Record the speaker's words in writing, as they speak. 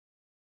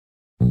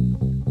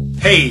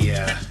Hey,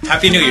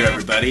 Happy New Year,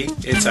 everybody.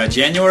 It's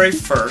January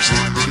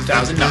 1st,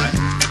 2009,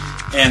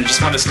 and I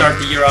just want to start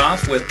the year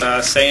off with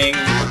saying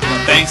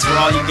thanks for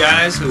all you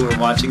guys who are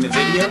watching the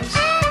videos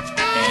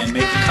and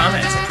making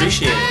comments. I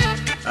appreciate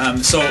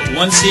it. So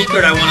one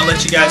secret I want to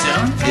let you guys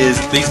know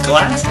is these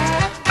glasses.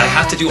 I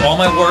have to do all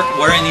my work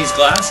wearing these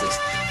glasses.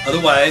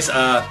 Otherwise,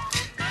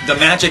 the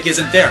magic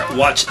isn't there.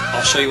 Watch,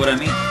 I'll show you what I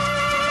mean.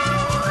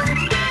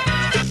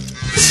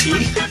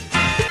 See?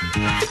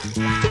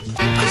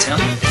 I'm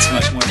telling you, it's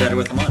much more better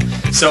with them on.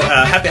 So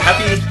have a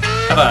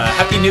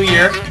happy New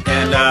Year,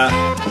 and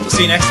we'll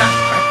see you next time.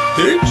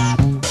 All right?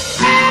 Peace.